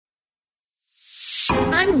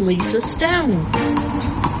I'm Lisa Stone.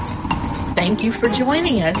 Thank you for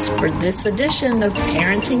joining us for this edition of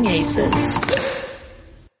Parenting Aces.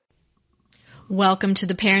 Welcome to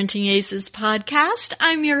the Parenting Aces podcast.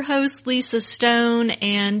 I'm your host, Lisa Stone,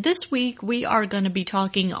 and this week we are going to be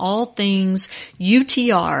talking all things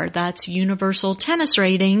UTR, that's Universal Tennis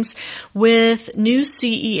Ratings, with new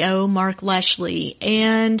CEO Mark Leschly.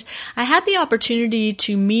 And I had the opportunity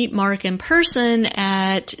to meet Mark in person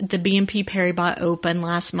at the BNP Paribas Open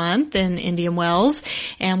last month in Indian Wells,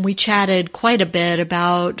 and we chatted quite a bit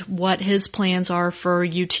about what his plans are for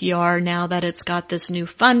UTR now that it's got this new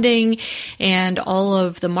funding and all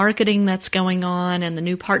of the marketing that's going on and the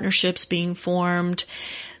new partnerships being formed.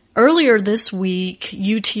 Earlier this week,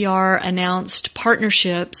 UTR announced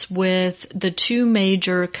partnerships with the two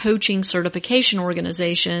major coaching certification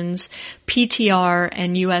organizations, PTR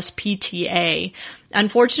and USPTA.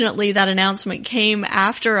 Unfortunately, that announcement came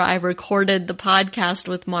after I recorded the podcast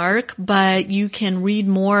with Mark, but you can read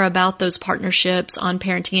more about those partnerships on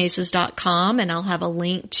parentingaces.com, and I'll have a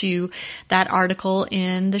link to that article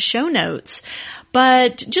in the show notes.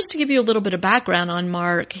 But just to give you a little bit of background on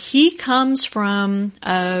Mark, he comes from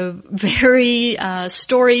a very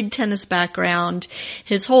storied tennis background.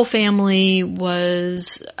 His whole family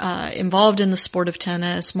was involved in the sport of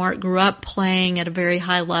tennis. Mark grew up playing at a very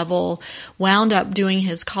high level, wound up doing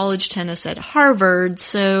his college tennis at Harvard.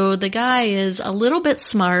 So the guy is a little bit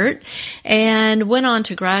smart and went on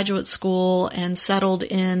to graduate school and settled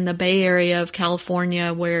in the Bay Area of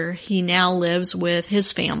California, where he now lives with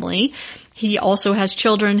his family. He also has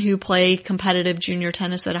children who play competitive junior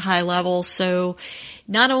tennis at a high level. So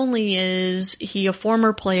not only is he a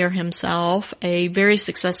former player himself, a very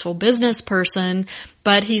successful business person,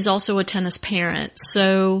 but he's also a tennis parent.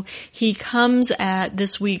 So he comes at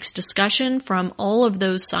this week's discussion from all of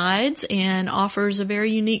those sides and offers a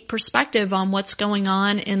very unique perspective on what's going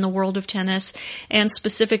on in the world of tennis and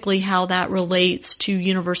specifically how that relates to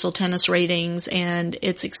Universal Tennis Ratings and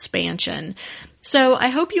its expansion. So I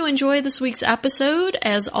hope you enjoy this week's episode.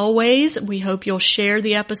 As always, we hope you'll share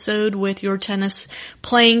the episode with your tennis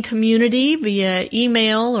playing community via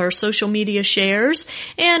email or social media shares.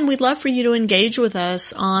 And we'd love for you to engage with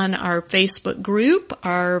us on our Facebook group,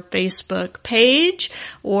 our Facebook page,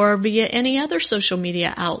 or via any other social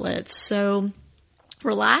media outlets. So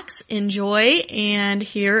relax, enjoy, and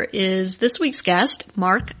here is this week's guest,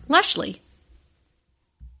 Mark Leschly.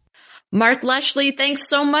 Mark Leschly, thanks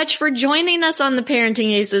so much for joining us on the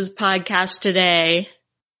Parenting Aces podcast today.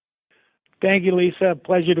 Thank you, Lisa.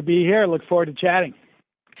 Pleasure to be here. I look forward to chatting.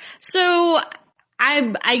 So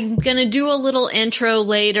I'm going to do a little intro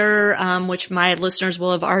later, which my listeners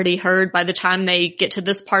will have already heard by the time they get to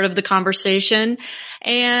this part of the conversation.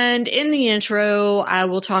 And in the intro, I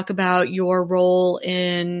will talk about your role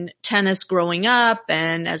in tennis growing up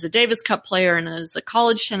and as a Davis Cup player and as a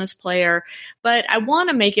college tennis player. But I want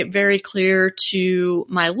to make it very clear to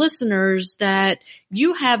my listeners that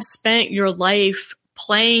you have spent your life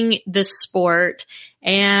playing this sport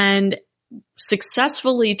and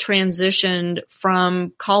successfully transitioned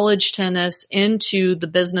from college tennis into the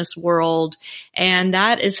business world. And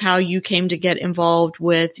that is how you came to get involved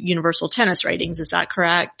with Universal Tennis Ratings. Is that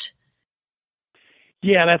correct?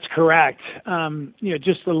 Yeah, that's correct.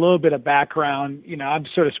 Just a little bit of background. I've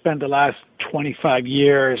sort of spent the last 25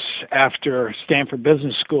 years after Stanford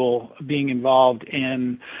Business School being involved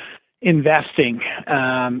in investing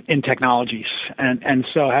in technologies. And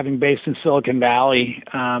so having based in Silicon Valley,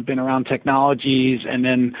 been around technologies, and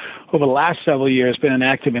then over the last several years been an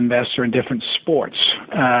active investor in different sports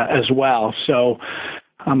as well. So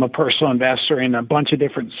I'm a personal investor in a bunch of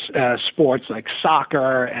different sports like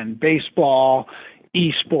soccer and baseball,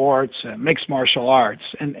 esports, mixed martial arts.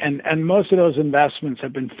 And most of those investments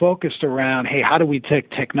have been focused around, hey, how do we take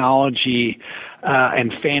technology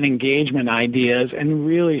and fan engagement ideas and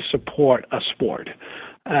really support a sport?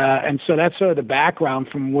 And so that's sort of the background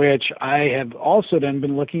from which I have also then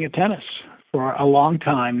been looking at tennis for a long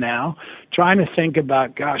time now, trying to think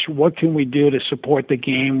about, gosh, what can we do to support the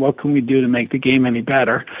game? What can we do to make the game any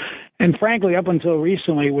better? And frankly, up until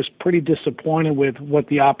recently, was pretty disappointed with what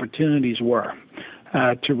the opportunities were.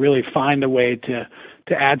 To really find a way to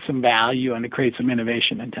add some value and to create some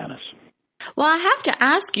innovation in tennis. Well, I have to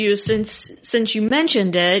ask you, since you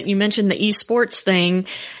mentioned it, you mentioned the esports thing,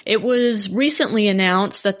 it was recently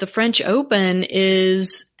announced that the French Open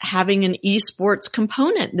is having an esports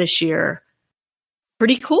component this year.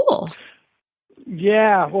 Pretty cool.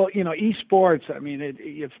 Yeah, well, esports,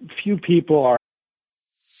 few people are.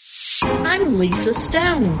 I'm Lisa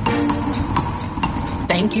Stone.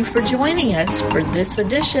 Thank you for joining us for this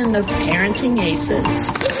edition of Parenting Aces.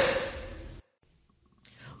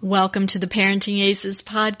 Welcome to the Parenting Aces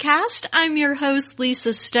podcast. I'm your host,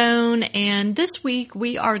 Lisa Stone, and this week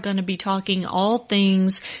we are going to be talking all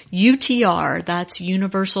things UTR, that's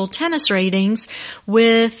Universal Tennis Ratings,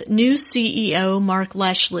 with new CEO Mark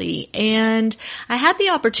Leschly. And I had the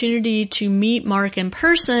opportunity to meet Mark in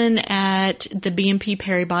person at the BNP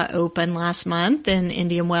Paribas Open last month in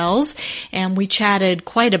Indian Wells, and we chatted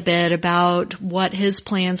quite a bit about what his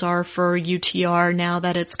plans are for UTR now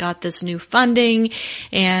that it's got this new funding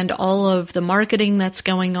and all of the marketing that's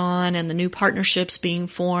going on and the new partnerships being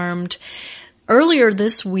formed. Earlier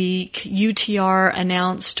this week, UTR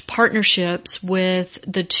announced partnerships with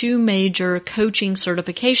the two major coaching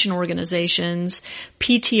certification organizations,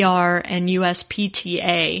 PTR and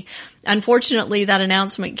USPTA. Unfortunately, that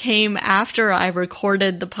announcement came after I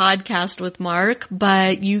recorded the podcast with Mark,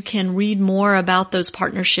 but you can read more about those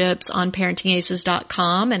partnerships on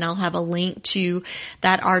parentingaces.com, and I'll have a link to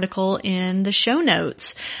that article in the show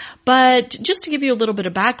notes. But just to give you a little bit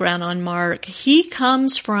of background on Mark, he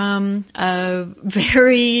comes from a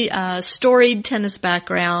very storied tennis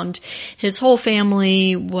background. His whole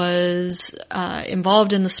family was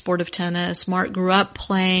involved in the sport of tennis. Mark grew up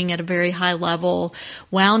playing at a very high level,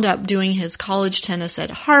 wound up doing his college tennis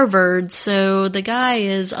at Harvard. So the guy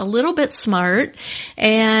is a little bit smart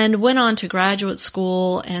and went on to graduate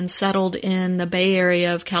school and settled in the Bay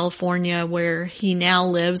Area of California, where he now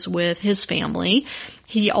lives with his family.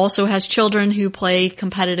 He also has children who play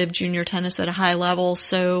competitive junior tennis at a high level.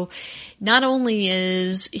 So not only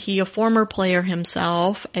is he a former player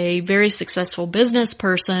himself, a very successful business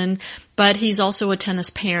person, but he's also a tennis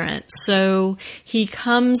parent. So he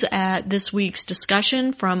comes at this week's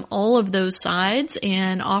discussion from all of those sides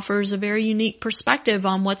and offers a very unique perspective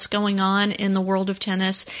on what's going on in the world of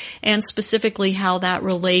tennis and specifically how that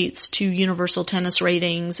relates to Universal Tennis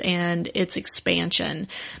Ratings and its expansion.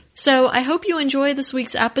 So I hope you enjoy this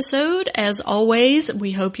week's episode. As always,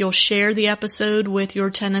 we hope you'll share the episode with your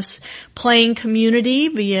tennis playing community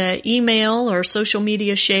via email or social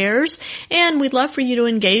media shares. And we'd love for you to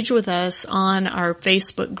engage with us on our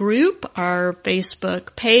Facebook group, our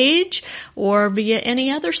Facebook page, or via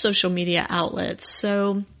any other social media outlets.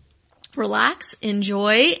 So relax,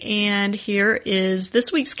 enjoy, and here is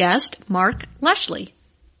this week's guest, Mark Leschly.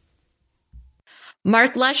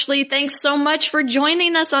 Mark Leschly, thanks so much for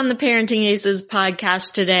joining us on the Parenting Aces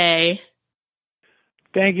podcast today.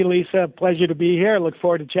 Thank you, Lisa. Pleasure to be here. Look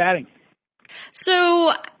forward to chatting.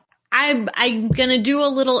 So I'm going to do a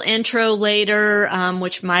little intro later,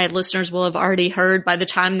 which my listeners will have already heard by the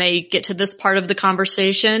time they get to this part of the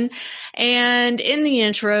conversation. And in the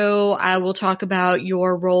intro, I will talk about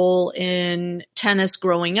your role in tennis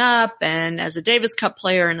growing up and as a Davis Cup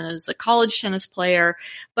player and as a college tennis player.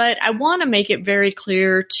 But I want to make it very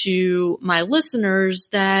clear to my listeners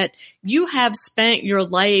that you have spent your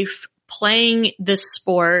life playing this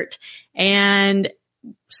sport and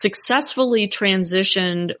successfully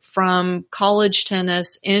transitioned from college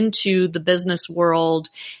tennis into the business world.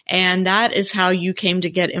 And that is how you came to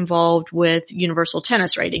get involved with Universal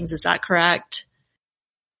Tennis Ratings. Is that correct?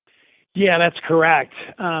 Yeah, that's correct.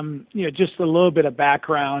 Just a little bit of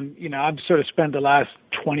background. I've sort of spent the last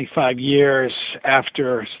 25 years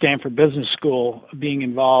after Stanford Business School being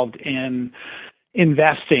involved in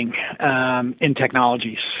investing in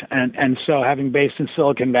technologies. And so having based in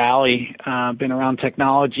Silicon Valley, been around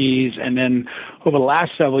technologies, and then over the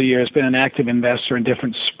last several years been an active investor in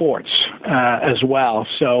different sports as well.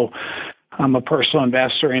 So I'm a personal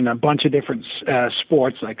investor in a bunch of different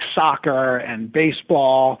sports like soccer and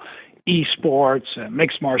baseball, esports,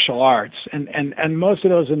 mixed martial arts. And most of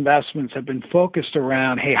those investments have been focused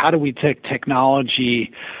around, hey, how do we take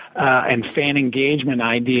technology and fan engagement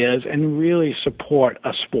ideas and really support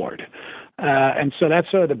a sport? And so that's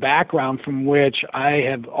sort of the background from which I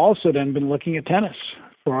have also then been looking at tennis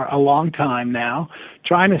for a long time now,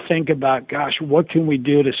 trying to think about, gosh, what can we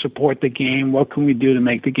do to support the game? What can we do to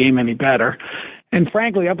make the game any better? And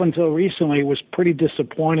frankly, up until recently, was pretty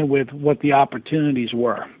disappointed with what the opportunities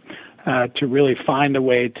were to really find a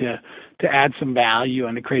way to add some value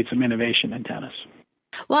and to create some innovation in tennis.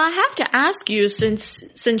 Well, I have to ask you,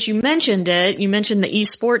 since you mentioned it, you mentioned the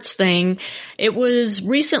esports thing. It was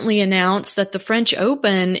recently announced that the French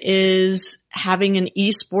Open is having an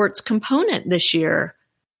esports component this year.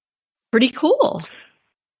 Pretty cool.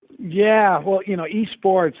 Yeah, well,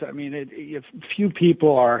 esports, few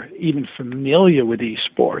people are even familiar with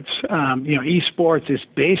esports. Esports is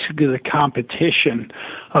basically the competition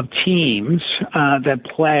of teams that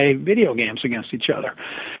play video games against each other.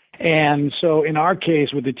 And so in our case,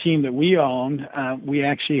 with the team that we own, we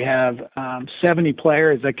actually have 70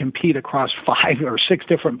 players that compete across 5 or 6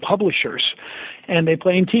 different publishers. and they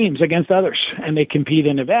play in teams against others, and they compete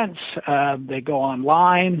in events. They go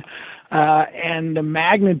online, and the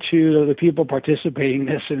magnitude of the people participating in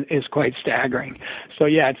this is quite staggering. So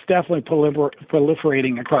yeah, it's definitely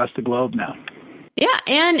proliferating across the globe now. Yeah,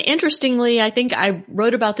 and interestingly, I think I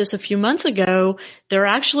wrote about this a few months ago, there are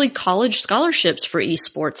actually college scholarships for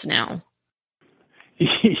esports now.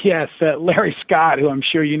 Yes, Larry Scott, who I'm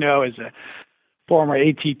sure you know is a former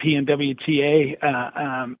ATP and WTA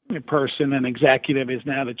person and executive, is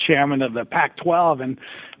now the chairman of the Pac-12, and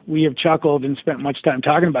we have chuckled and spent much time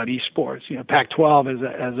talking about esports. You know, Pac-12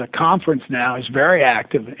 as a conference now is very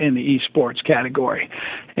active in the esports category,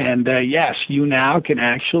 and yes, you now can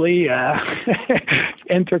actually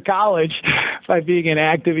enter college by being an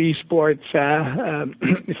active esports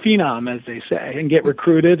phenom, as they say, and get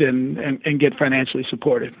recruited and get financially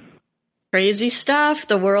supported. Crazy stuff.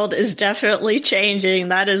 The world is definitely changing.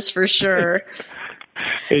 That is for sure.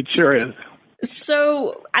 It sure is.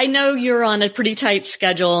 So I know you're on a pretty tight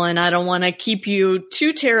schedule and I don't want to keep you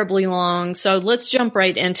too terribly long. So let's jump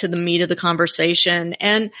right into the meat of the conversation.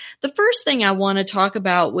 And the first thing I want to talk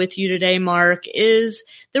about with you today, Mark, is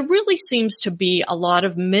there really seems to be a lot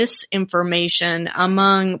of misinformation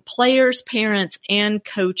among players, parents, and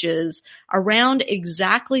coaches around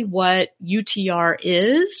exactly what UTR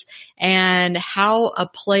is and how a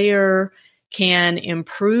player can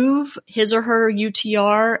improve his or her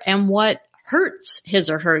UTR and what hurts his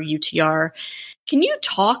or her UTR. Can you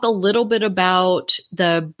talk a little bit about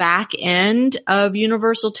the back end of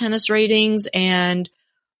Universal Tennis Ratings and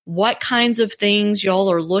what kinds of things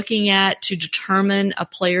y'all are looking at to determine a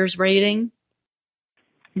player's rating?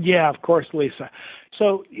 Yeah, of course, Lisa.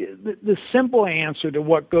 So the simple answer to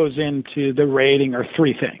what goes into the rating are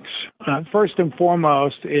three things. First and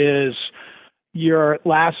foremost is your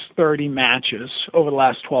last 30 matches over the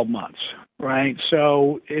last 12 months. Right.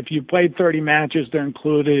 So if you played 30 matches, they're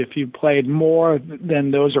included. If you played more, then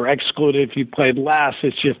those are excluded. If you played less,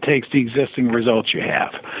 it just takes the existing results you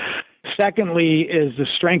have. Secondly is the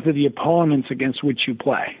strength of the opponents against which you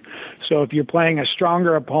play. So if you're playing a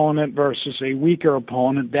stronger opponent versus a weaker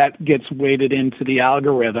opponent, that gets weighted into the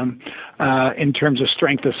algorithm in terms of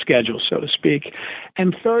strength of schedule, so to speak.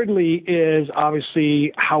 And thirdly is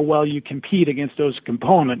obviously how well you compete against those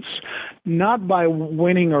components, not by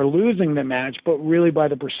winning or losing the match, but really by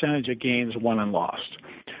the percentage of games won and lost.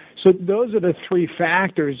 So those are the three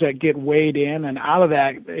factors that get weighed in, and out of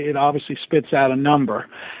that, it obviously spits out a number.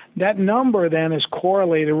 That number then is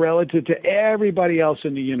correlated relative to everybody else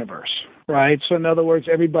in the universe, right? So in other words,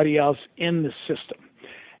 everybody else in the system.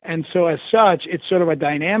 And so as such, it's sort of a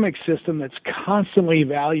dynamic system that's constantly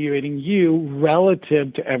evaluating you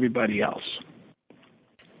relative to everybody else.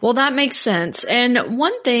 Well, that makes sense. And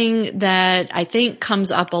one thing that I think comes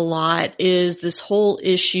up a lot is this whole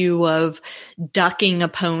issue of ducking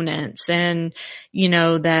opponents and, you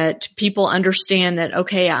know, that people understand that,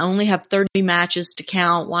 okay, I only have 30 matches to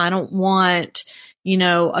count. Well, I don't want, you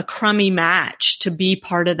know, a crummy match to be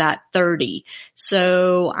part of that 30.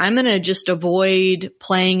 So I'm going to just avoid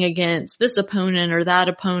playing against this opponent or that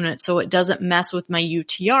opponent so it doesn't mess with my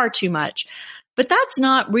UTR too much. But that's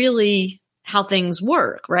not really how things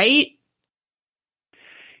work, right?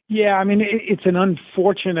 Yeah, I mean, it's an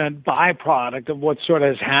unfortunate byproduct of what sort of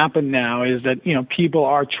has happened now is that, you know, people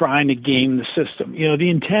are trying to game the system. You know, the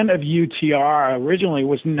intent of UTR originally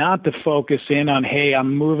was not to focus in on, hey,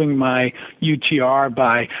 I'm moving my UTR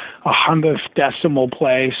by 100th decimal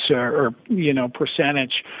place or you know,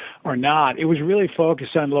 percentage or not. It was really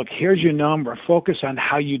focused on, look, here's your number. Focus on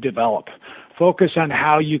how you develop. Focus on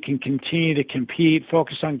how you can continue to compete.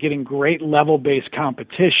 Focus on getting great level-based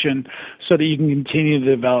competition so that you can continue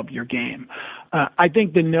to develop your game. I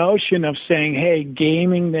think the notion of saying, hey,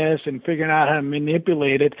 gaming this and figuring out how to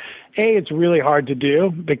manipulate it, it's really hard to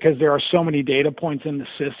do because there are so many data points in the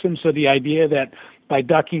system. So the idea that by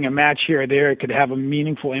ducking a match here or there, it could have a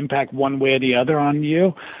meaningful impact one way or the other on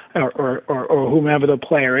you or whomever the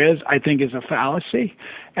player is, I think is a fallacy.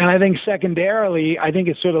 And I think secondarily, I think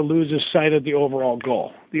it sort of loses sight of the overall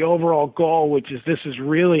goal. The overall goal, which is this is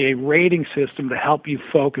really a rating system to help you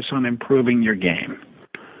focus on improving your game.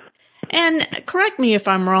 And correct me if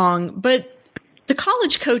I'm wrong, but the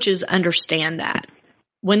college coaches understand that.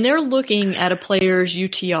 When they're looking at a player's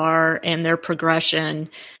UTR and their progression,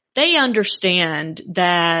 they understand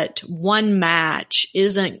that one match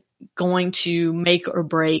isn't going to make or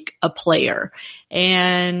break a player.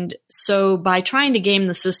 And so by trying to game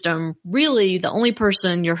the system, really the only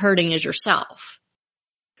person you're hurting is yourself.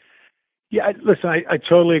 Yeah, listen, I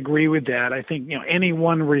totally agree with that. I think, any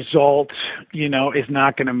one result, is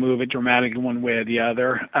not going to move it dramatically one way or the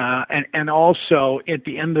other. And also, at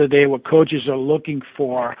the end of the day, what coaches are looking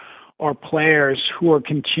for are players who are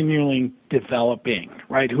continually developing,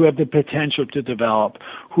 right? Who have the potential to develop,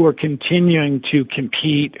 who are continuing to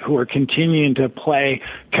compete, who are continuing to play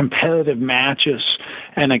competitive matches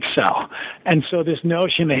and excel. And so this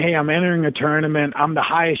notion that, hey, I'm entering a tournament, I'm the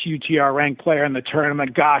highest UTR ranked player in the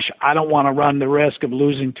tournament, gosh, I don't want to run the risk of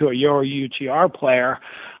losing to a Euro UTR player,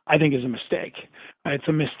 I think is a mistake. It's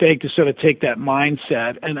a mistake to sort of take that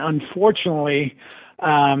mindset. And unfortunately,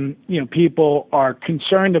 people are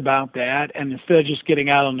concerned about that, and instead of just getting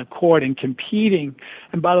out on the court and competing,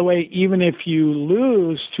 and by the way, even if you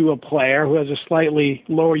lose to a player who has a slightly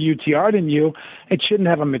lower UTR than you, it shouldn't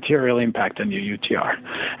have a material impact on your UTR.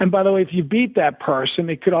 And by the way, if you beat that person,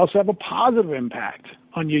 it could also have a positive impact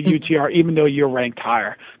on your UTR, even though you're ranked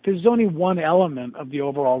higher. There's only one element of the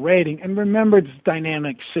overall rating, and remember, it's a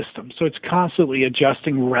dynamic system, so it's constantly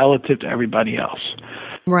adjusting relative to everybody else.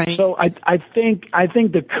 Right. So I think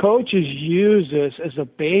the coaches use this as a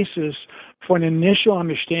basis for an initial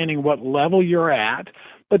understanding of what level you're at.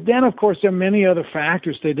 But then, of course, there are many other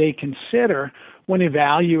factors that they consider when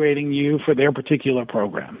evaluating you for their particular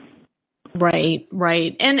program.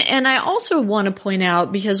 Right. And I also want to point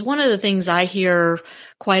out, because one of the things I hear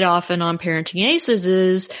quite often on Parenting Aces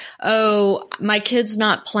is, oh, my kid's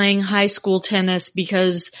not playing high school tennis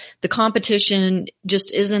because the competition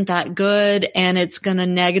just isn't that good and it's going to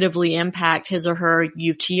negatively impact his or her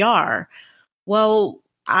UTR. Well,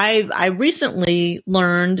 I recently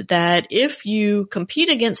learned that if you compete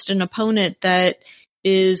against an opponent that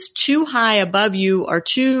is too high above you or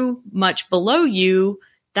too much below you,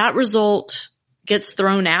 that result gets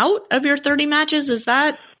thrown out of your 30 matches. Is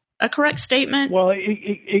that a correct statement? Well,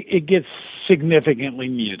 it gets significantly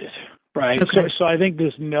muted, right? Okay. So I think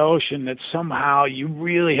this notion that somehow you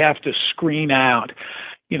really have to screen out,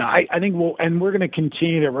 I think we're going to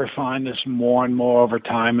continue to refine this more and more over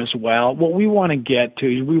time as well. What we want to get to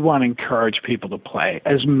is we want to encourage people to play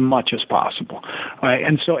as much as possible, right?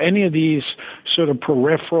 And so any of these sort of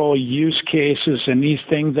peripheral use cases and these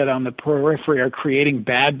things that on the periphery are creating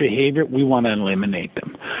bad behavior, we want to eliminate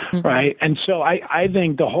them, right? And so I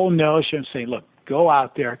think the whole notion of saying, look, go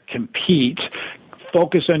out there, compete,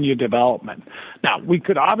 focus on your development. Now, we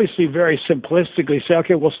could obviously very simplistically say,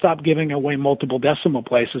 okay, we'll stop giving away multiple decimal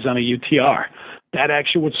places on a UTR. That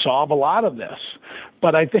actually would solve a lot of this.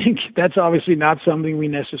 But I think that's obviously not something we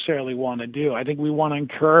necessarily want to do. I think we want to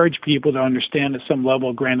encourage people to understand at some level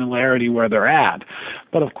of granularity where they're at.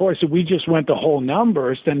 But of course, if we just went to whole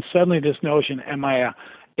numbers, then suddenly this notion, am I a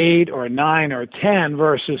 8 or a 9 or a 10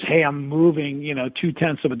 versus, hey, I'm moving,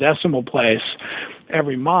 0.2 of a decimal place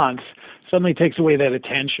every month, suddenly takes away that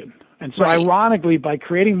attention. And so ironically, by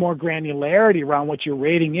creating more granularity around what your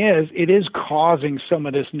rating is, it is causing some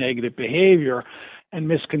of this negative behavior and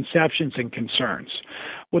misconceptions and concerns.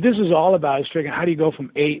 What this is all about is figuring how do you go from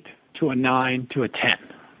 8 to a 9 to a 10,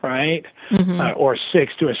 right? Or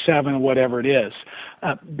 6 to a 7 or whatever it is.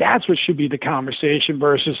 That's what should be the conversation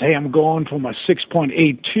versus, hey, I'm going from a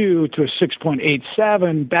 6.82 to a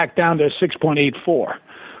 6.87 back down to a 6.84.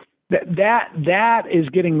 That is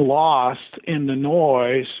getting lost in the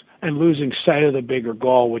noise and losing sight of the bigger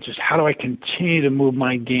goal, which is how do I continue to move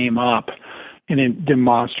my game up in a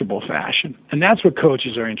demonstrable fashion? And that's what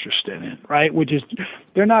coaches are interested in, right? Which is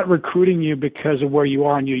they're not recruiting you because of where you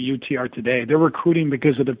are in your UTR today. They're recruiting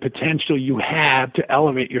because of the potential you have to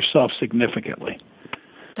elevate yourself significantly.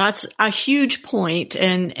 That's a huge point,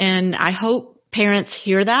 and I hope parents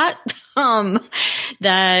hear that.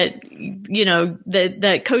 That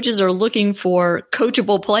coaches are looking for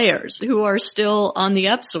coachable players who are still on the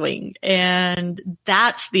upswing. And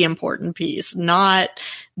that's the important piece, not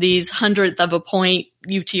these 100th of a point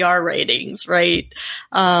UTR ratings, right?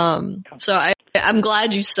 So I'm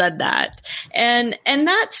glad you said that. And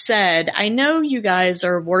that said, I know you guys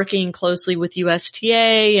are working closely with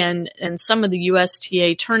USTA and some of the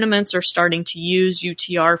USTA tournaments are starting to use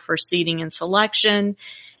UTR for seeding and selection.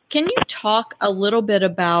 Can you talk a little bit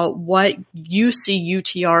about what you see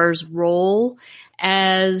UTR's role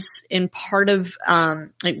as part of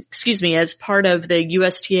the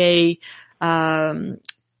USTA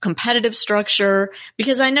competitive structure?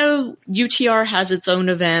 Because I know UTR has its own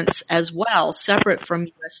events as well, separate from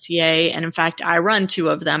USTA. And in fact, I run 2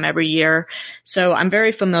 of them every year. So I'm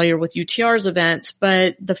very familiar with UTR's events,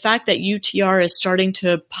 but the fact that UTR is starting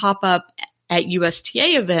to pop up at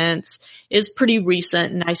USTA events is pretty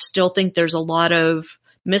recent. And I still think there's a lot of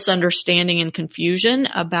misunderstanding and confusion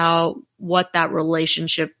about what that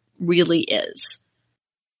relationship really is.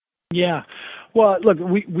 Yeah. Well, look,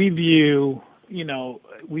 we view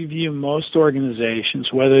most organizations,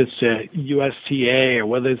 whether it's the USTA or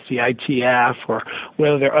whether it's the ITF or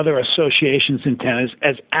whether there are other associations in tennis,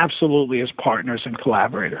 as absolutely as partners and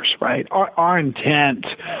collaborators, right? Our intent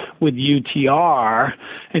with UTR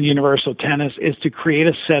and Universal Tennis is to create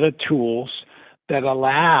a set of tools that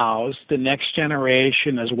allows the next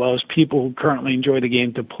generation, as well as people who currently enjoy the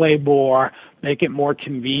game, to play more, make it more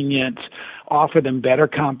convenient, offer them better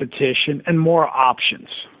competition and more options.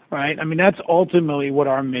 Right? I mean, that's ultimately what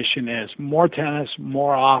our mission is. More tennis,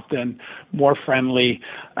 more often, more friendly,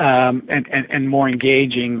 and more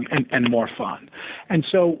engaging and more fun. And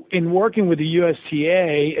so in working with the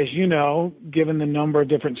USTA, as you know, given the number of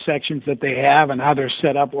different sections that they have and how they're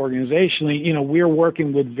set up organizationally, we're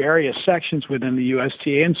working with various sections within the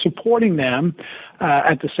USTA and supporting them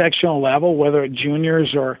at the sectional level, whether at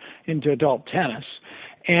juniors or into adult tennis.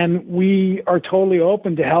 And we are totally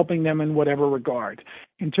open to helping them in whatever regard.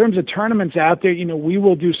 In terms of tournaments out there, we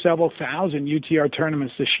will do several thousand UTR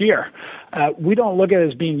tournaments this year. We don't look at it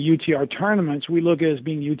as being UTR tournaments. We look at it as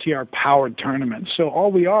being UTR-powered tournaments. So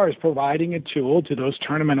all we are is providing a tool to those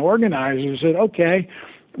tournament organizers that, okay,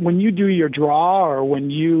 when you do your draw or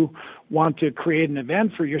when you want to create an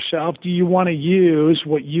event for yourself, do you want to use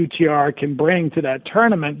what UTR can bring to that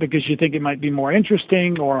tournament because you think it might be more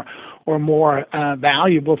interesting or more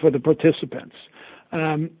valuable for the participants?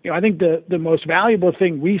 I think the most valuable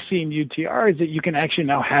thing we see in UTR is that you can actually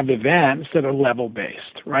now have events that are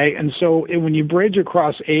level-based, right? And so when you bridge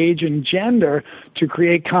across age and gender to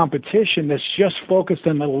create competition that's just focused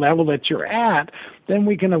on the level that you're at, then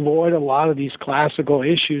we can avoid a lot of these classical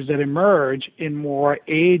issues that emerge in more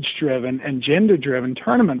age-driven and gender-driven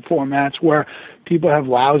tournament formats where people have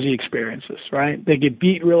lousy experiences, right? They get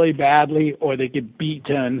beat really badly or they get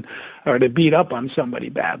beaten or they beat up on somebody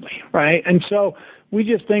badly, right? And so we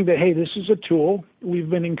just think that, hey, this is a tool. We've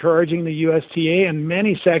been encouraging the USTA, and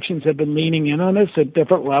many sections have been leaning in on this at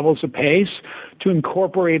different levels of pace to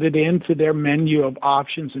incorporate it into their menu of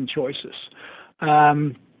options and choices.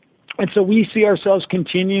 And so we see ourselves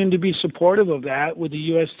continuing to be supportive of that with the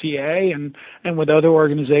USTA and with other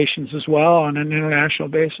organizations as well on an international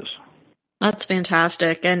basis. That's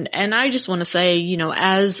fantastic. And I just want to say,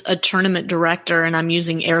 as a tournament director, and I'm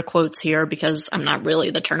using air quotes here because I'm not really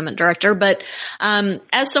the tournament director, but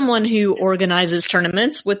as someone who organizes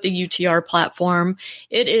tournaments with the UTR platform,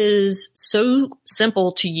 it is so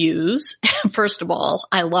simple to use. First of all,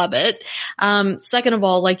 I love it. Second of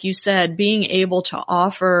all, like you said, being able to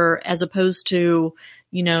offer, as opposed to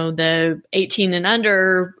the 18 and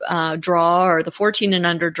under draw or the 14 and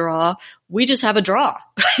under draw, we just have a draw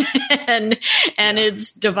and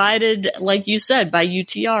it's divided, like you said, by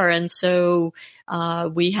UTR. And so,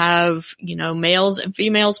 we have, males and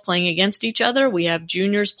females playing against each other. We have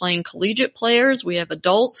juniors playing collegiate players. We have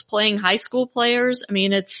adults playing high school players. I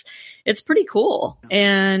mean, it's pretty cool.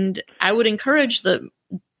 And I would encourage the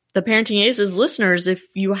Parenting Aces listeners, if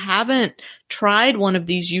you haven't tried one of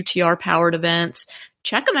these UTR powered events,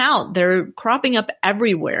 check them out. They're cropping up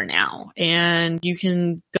everywhere now, and you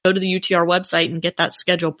can go to the UTR website and get that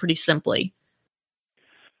schedule pretty simply.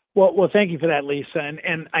 Well, thank you for that, Lisa.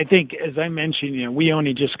 And I think, as I mentioned, we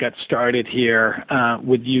only just got started here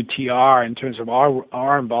with UTR in terms of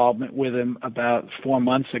our involvement with them about 4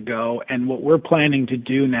 months ago. And what we're planning to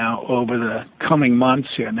do now over the coming months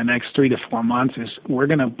here, in the next 3 to 4 months, is we're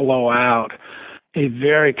going to blow out a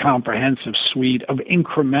very comprehensive suite of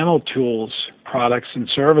incremental tools, products, and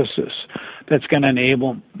services that's going to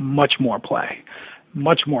enable much more play,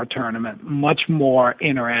 much more tournament, much more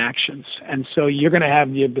interactions. And so you're going to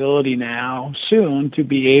have the ability now soon to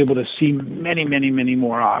be able to see many, many, many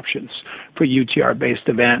more options for UTR-based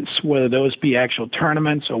events, whether those be actual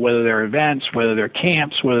tournaments or whether they're events, whether they're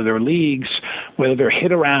camps, whether they're leagues, whether they're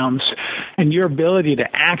hit-arounds, and your ability to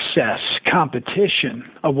access competition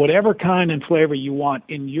of whatever kind and flavor you want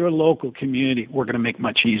in your local community, we're going to make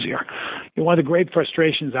much easier. One of the great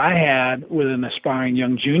frustrations I had with an aspiring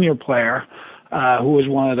young junior player who was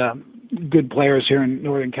one of the good players here in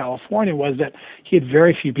Northern California was that he had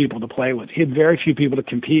very few people to play with. He had very few people to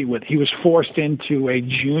compete with. He was forced into a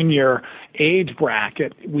junior age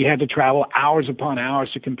bracket. We had to travel hours upon hours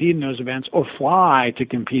to compete in those events or fly to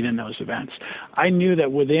compete in those events. I knew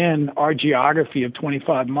that within our geography of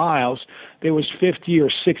 25 miles, there was 50 or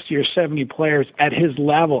 60 or 70 players at his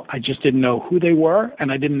level. I just didn't know who they were,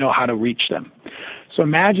 and I didn't know how to reach them. So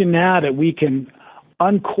imagine now that we can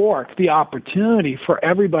uncork the opportunity for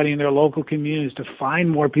everybody in their local communities to find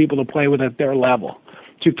more people to play with at their level,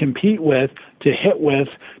 to compete with, to hit with,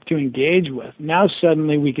 to engage with. Now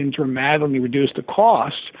suddenly we can dramatically reduce the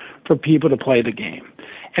cost for people to play the game.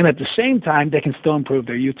 And at the same time, they can still improve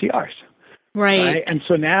their UTRs. Right. And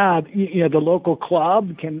so now, the local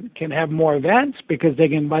club can have more events because they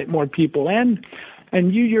can invite more people in.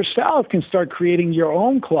 And you yourself can start creating your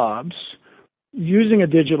own clubs using a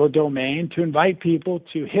digital domain to invite people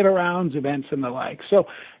to hit-arounds, events, and the like. So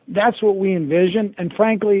that's what we envision. And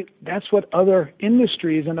frankly, that's what other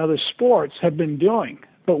industries and other sports have been doing.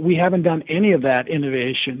 But we haven't done any of that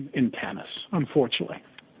innovation in tennis, unfortunately.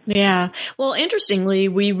 Yeah. Well, interestingly,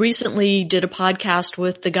 we recently did a podcast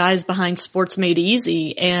with the guys behind Sports Made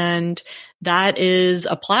Easy, and that is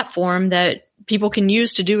a platform that people can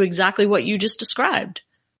use to do exactly what you just described.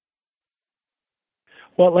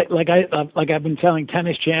 Well, like I've been telling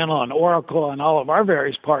Tennis Channel and Oracle and all of our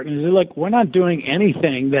various partners, like we're not doing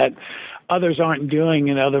anything that others aren't doing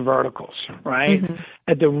in other verticals, right? Mm-hmm.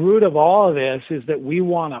 At the root of all of this is that we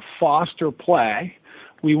want to foster play.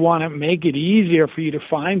 We want to make it easier for you to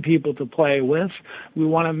find people to play with. We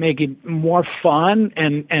want to make it more fun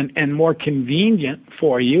and more convenient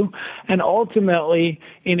for you, and ultimately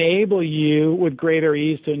enable you with greater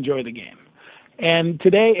ease to enjoy the game. And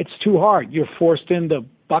today it's too hard. You're forced into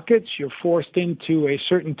buckets. You're forced into a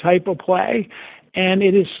certain type of play. And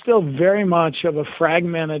it is still very much of a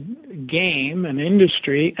fragmented game and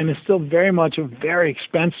industry, and it's still very much a very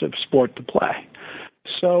expensive sport to play.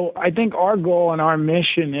 So I think our goal and our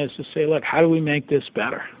mission is to say, look, how do we make this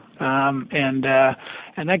better? And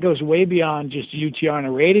that goes way beyond just UTR and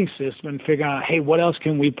a rating system and figuring out, hey, what else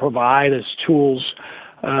can we provide as tools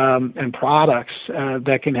and products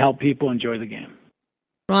that can help people enjoy the game?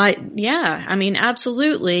 Right. Yeah. I mean,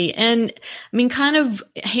 absolutely. And I mean, kind of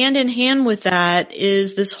hand in hand with that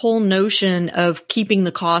is this whole notion of keeping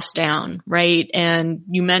the cost down, right? And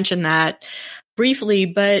you mentioned that briefly,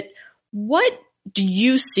 but what do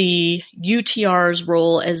you see UTR's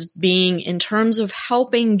role as being in terms of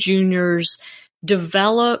helping juniors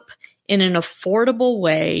develop in an affordable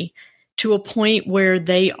way to a point where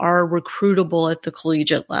they are recruitable at the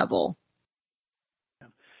collegiate level?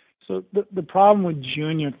 So the problem with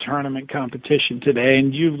junior tournament competition today,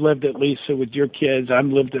 and you've lived it, Lisa, with your kids, I've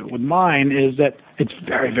lived it with mine, is that it's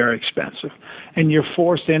very, very expensive. And you're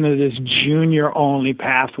forced into this junior-only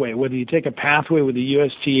pathway. Whether you take a pathway with the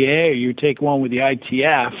USTA or you take one with the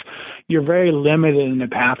ITF, you're very limited in the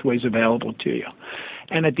pathways available to you.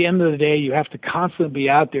 And at the end of the day, you have to constantly be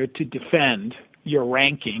out there to defend your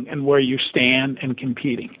ranking and where you stand and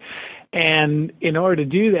competing. And in order to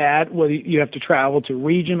do that, well, you have to travel to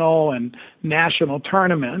regional and national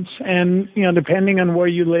tournaments. And, depending on where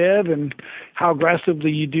you live and how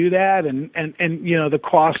aggressively you do that, and the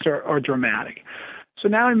costs are dramatic. So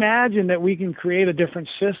now imagine that we can create a different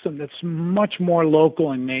system that's much more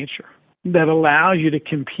local in nature, that allows you to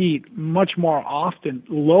compete much more often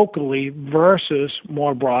locally versus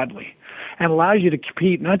more broadly, and allows you to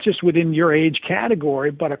compete not just within your age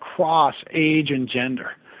category, but across age and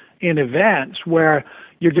gender, in events where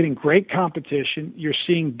you're getting great competition, you're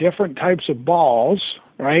seeing different types of balls,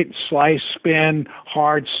 right? Slice, spin,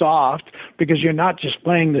 hard, soft, because you're not just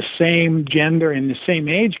playing the same gender in the same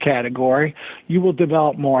age category. You will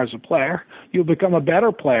develop more as a player. You'll become a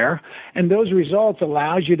better player, and those results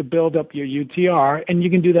allows you to build up your UTR, and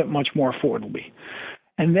you can do that much more affordably.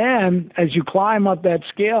 And then as you climb up that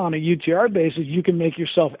scale on a UTR basis, you can make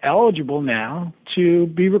yourself eligible now to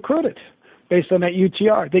be recruited based on that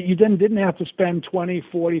UTR, that you then didn't have to spend $20,000,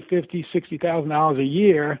 $40,000, $50,000, $60,000 a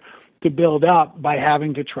year to build up by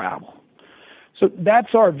having to travel. So that's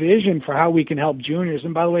our vision for how we can help juniors.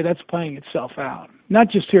 And by the way, that's playing itself out,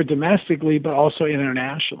 not just here domestically, but also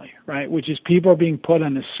internationally, right? Which is people are being put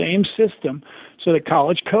on the same system so that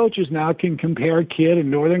college coaches now can compare a kid in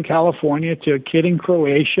Northern California to a kid in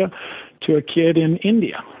Croatia to a kid in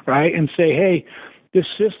India, right? And say, hey, this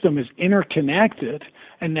system is interconnected,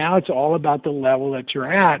 and now it's all about the level that you're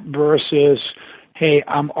at versus, hey,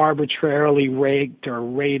 I'm arbitrarily ranked or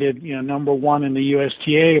rated, number one in the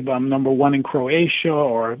USTA, but I'm number one in Croatia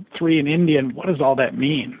or 3 in India. And what does all that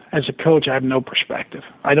mean? As a coach, I have no perspective.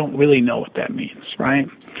 I don't really know what that means, right?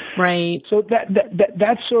 Right. So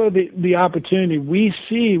that's sort of the opportunity we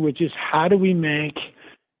see, which is how do we make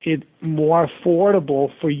it more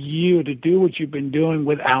affordable for you to do what you've been doing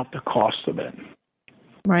without the cost of it.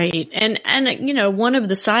 Right. And one of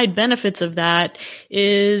the side benefits of that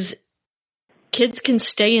is kids can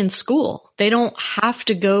stay in school. They don't have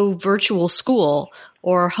to go virtual school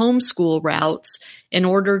or homeschool routes in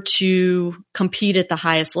order to compete at the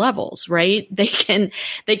highest levels, right? They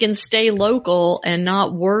can stay local and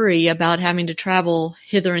not worry about having to travel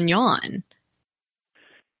hither and yon.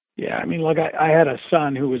 Yeah, I mean, look, I had a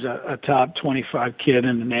son who was a top 25 kid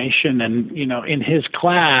in the nation, and, in his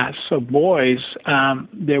class of boys,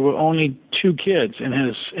 there were only 2 kids in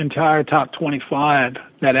his entire top 25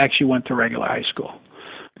 that actually went to regular high school.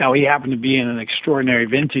 Now, he happened to be in an extraordinary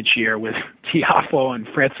vintage year with Tiafoe and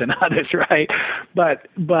Fritz and others, right? But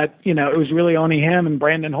it was really only him and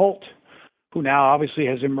Brandon Holt, who now obviously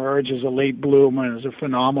has emerged as a late bloomer and is a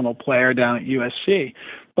phenomenal player down at USC.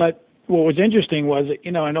 But what was interesting was that,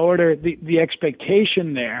 in order, the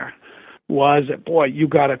expectation there was that, boy, you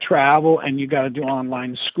got to travel and you got to do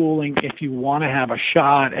online schooling if you want to have a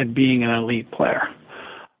shot at being an elite player.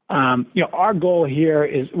 Our goal here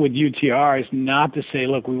is with UTR is not to say,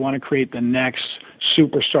 look, we want to create the next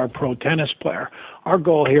superstar pro tennis player. Our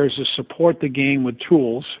goal here is to support the game with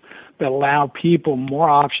tools that allow people more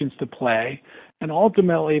options to play. And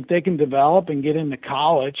ultimately, if they can develop and get into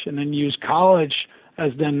college and then use college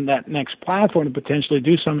as then that next platform to potentially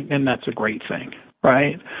do something, then that's a great thing,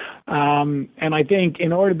 right? And I think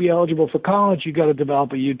in order to be eligible for college, you got to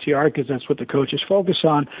develop a UTR because that's what the coaches focus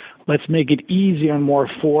on. Let's make it easier and more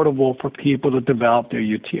affordable for people to develop their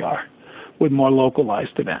UTR with more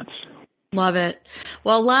localized events. Love it.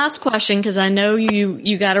 Well, last question, because I know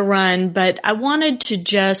you got to run, but I wanted to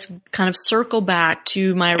just kind of circle back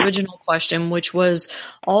to my original question, which was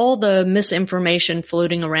all the misinformation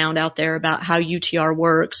floating around out there about how UTR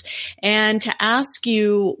works, and to ask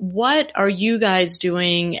you, what are you guys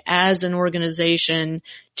doing as an organization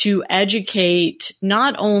to educate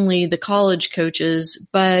not only the college coaches,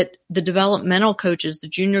 but the developmental coaches, the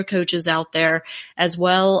junior coaches out there, as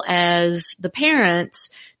well as the parents,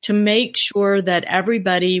 to make sure that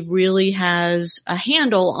everybody really has a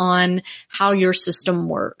handle on how your system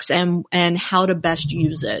works and how to best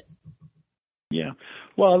use it? Yeah.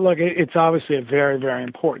 Well, look, it's obviously a very, very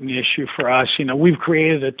important issue for us. We've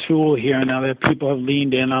created a tool here now that people have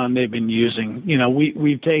leaned in on, they've been using.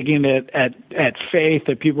 We've taken it at faith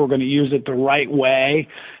that people are going to use it the right way,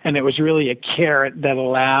 and it was really a carrot that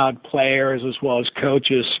allowed players as well as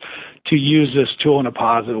coaches to use this tool in a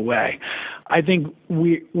positive way. I think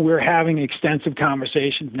we're having extensive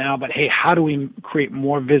conversations now about, hey, how do we create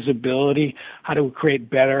more visibility? How do we create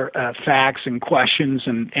better facts and questions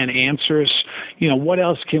and answers? What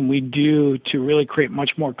else can we do to really create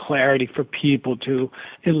much more clarity for people to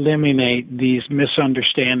eliminate these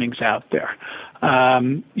misunderstandings out there?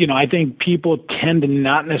 I think people tend to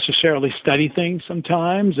not necessarily study things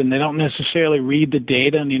sometimes, and they don't necessarily read the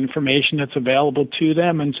data and the information that's available to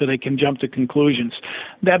them, and so they can jump to conclusions.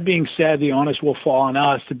 That being said, the onus will fall on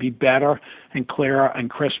us to be better and clearer and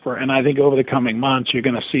crisper, and I think over the coming months you're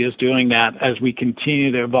going to see us doing that as we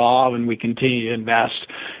continue to evolve and we continue to invest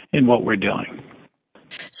in what we're doing.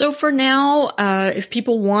 So for now, if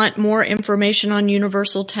people want more information on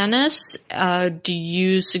Universal Tennis, do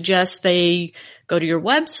you suggest they go to your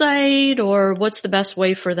website, or what's the best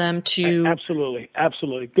way for them to? Absolutely.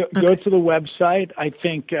 Go to the website. I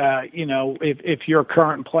think, if you're a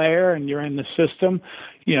current player and you're in the system,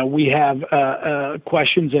 we have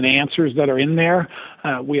questions and answers that are in there.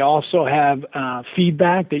 We also have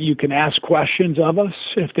feedback that you can ask questions of us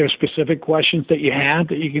if there's specific questions that you have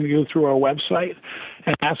that you can go through our website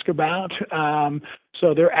and ask about.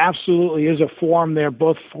 So there absolutely is a forum there,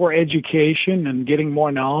 both for education and getting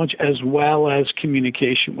more knowledge as well as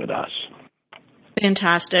communication with us.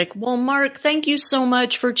 Fantastic. Well, Mark, thank you so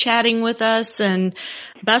much for chatting with us, and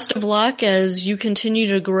best of luck as you continue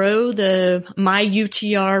to grow the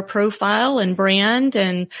MyUTR profile and brand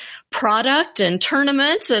and product and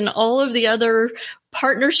tournaments and all of the other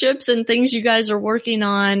partnerships and things you guys are working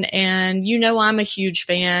on. And I'm a huge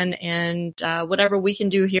fan, and whatever we can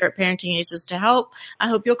do here at Parenting Aces to help, I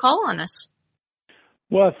hope you'll call on us.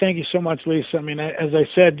 Well, thank you so much, Lisa. I mean, as I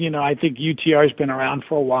said, I think UTR has been around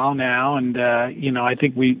for a while now, and, I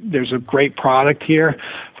think there's a great product here.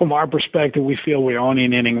 From our perspective, we feel we're only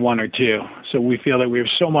in inning 1 or 2. So we feel that we have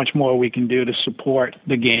so much more we can do to support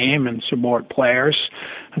the game and support players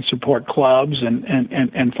and support clubs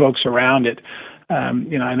and folks around it.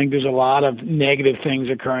 I think there's a lot of negative things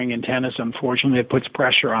occurring in tennis. Unfortunately, it puts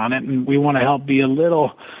pressure on it, and we want to help be a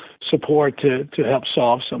little support to help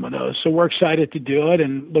solve some of those. So we're excited to do it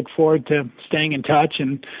and look forward to staying in touch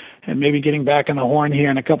and maybe getting back on the horn here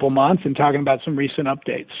in a couple months and talking about some recent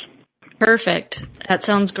updates. Perfect. That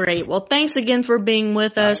sounds great. Well, thanks again for being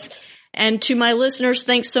with us. And to my listeners,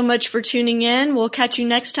 thanks so much for tuning in. We'll catch you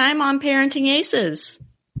next time on Parenting Aces.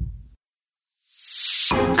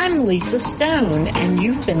 I'm Lisa Stone, and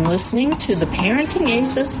you've been listening to the Parenting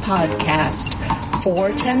Aces podcast.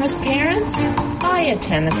 For tennis parents, by a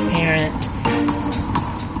tennis parent.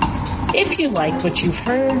 If you like what you've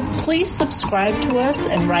heard, please subscribe to us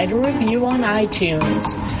and write a review on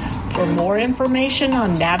iTunes. For more information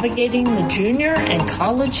on navigating the junior and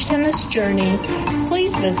college tennis journey,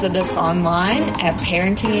 please visit us online at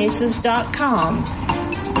parentingaces.com.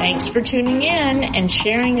 Thanks for tuning in and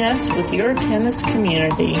sharing us with your tennis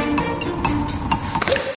community.